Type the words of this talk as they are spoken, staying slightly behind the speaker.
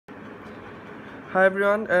Hi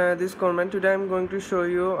everyone, this is Corman. Today I'm going to show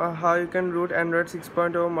you how you can root Android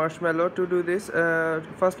 6.0 Marshmallow. To do this,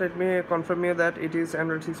 first let me confirm you that it is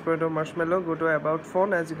Android 6.0 Marshmallow. Go to About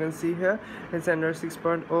Phone. As you can see here, it's Android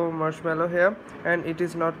 6.0 Marshmallow here, and it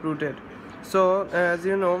is not rooted. So as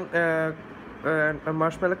you know, a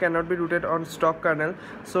Marshmallow cannot be rooted on stock kernel.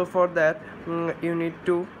 So for that, you need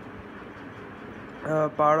to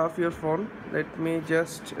power off your phone. Let me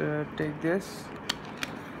just take this,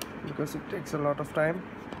 because it takes a lot of time,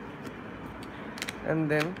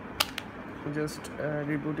 and then just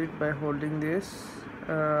reboot it by holding this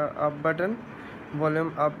up button,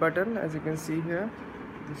 volume up button. As you can see here,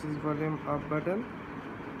 this is volume up button,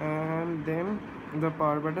 and then the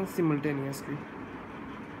power button simultaneously.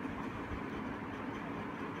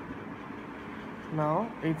 Now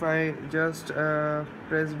if I just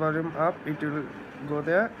press volume up, it will go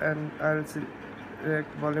there, and I'll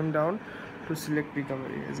select volume down to select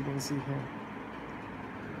recovery. As you can see here,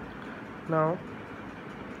 now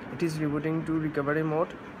it is rebooting to recovery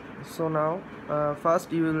mode. So now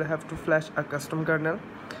first you will have to flash a custom kernel.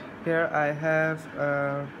 Here I have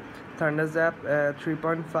Thunderzap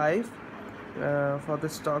 3.5 for the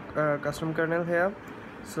stock custom kernel here.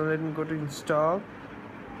 So let me go to install,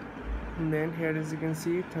 and then here, as you can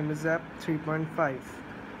see, Thunderzap 3.5.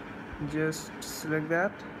 just select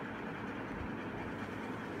that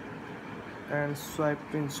and swipe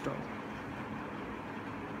to install.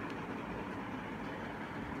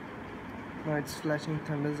 Now it's flashing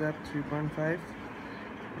Thunderzap 3.5.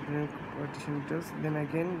 Then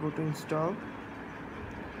again go to install,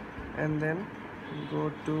 and then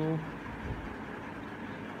go to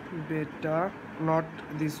beta, not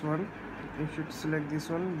this one. You should select this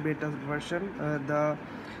one, beta version. The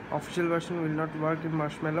official version will not work in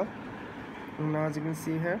Marshmallow. Now as you can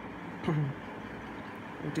see here,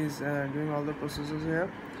 it is doing all the processes here,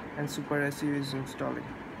 and Super SU is installing.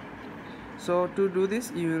 So to do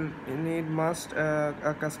this, you will need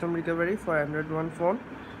a custom recovery for Android 1 phone.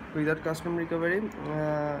 Without custom recovery,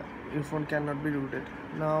 your phone cannot be rooted.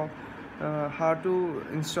 Now how to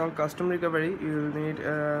install custom recovery, you will need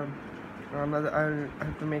I'll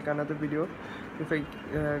have to make another video. If I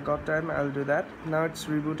got time, I'll do that. Now it's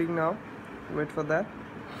rebooting now. Wait for that,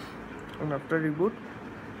 and after reboot,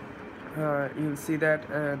 you'll see that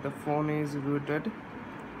the phone is rooted.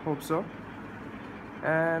 Hope so.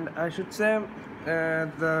 And I should say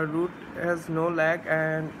the root has no lag,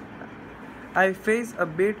 and I face a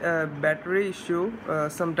bit battery issue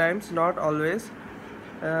sometimes, not always.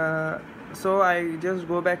 So I just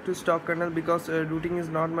go back to stock kernel, because rooting is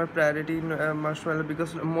not my priority in Marshmallow,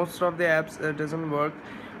 because most of the apps doesn't work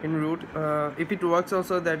in root. If it works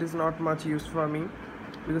also, that is not much use for me,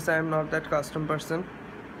 because I am not that custom person.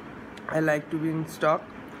 I like to be in stock.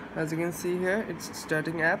 As you can see here, it's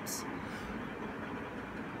starting apps,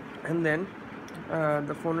 and then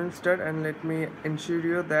the phone will start, and let me ensure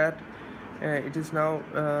you that it is now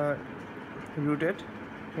rooted.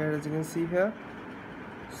 Here, as you can see here,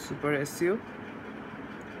 Super SU,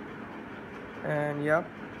 and yeah,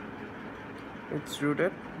 it's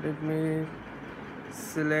rooted. Let me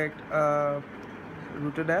select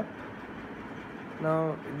rooted app.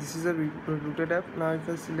 Now this is a rooted app. Now if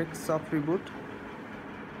I select soft reboot,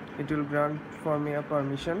 it will grant for me a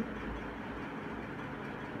permission.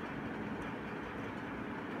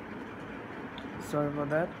 Sorry for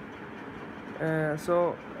that.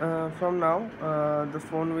 From now the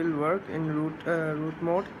phone will work in root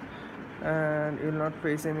mode, and you will not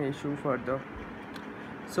face any issue further.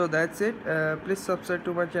 So that's it. Please subscribe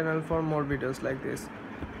to my channel for more videos like this.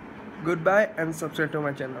 Goodbye, and subscribe to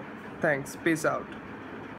my channel. Thanks. Peace out.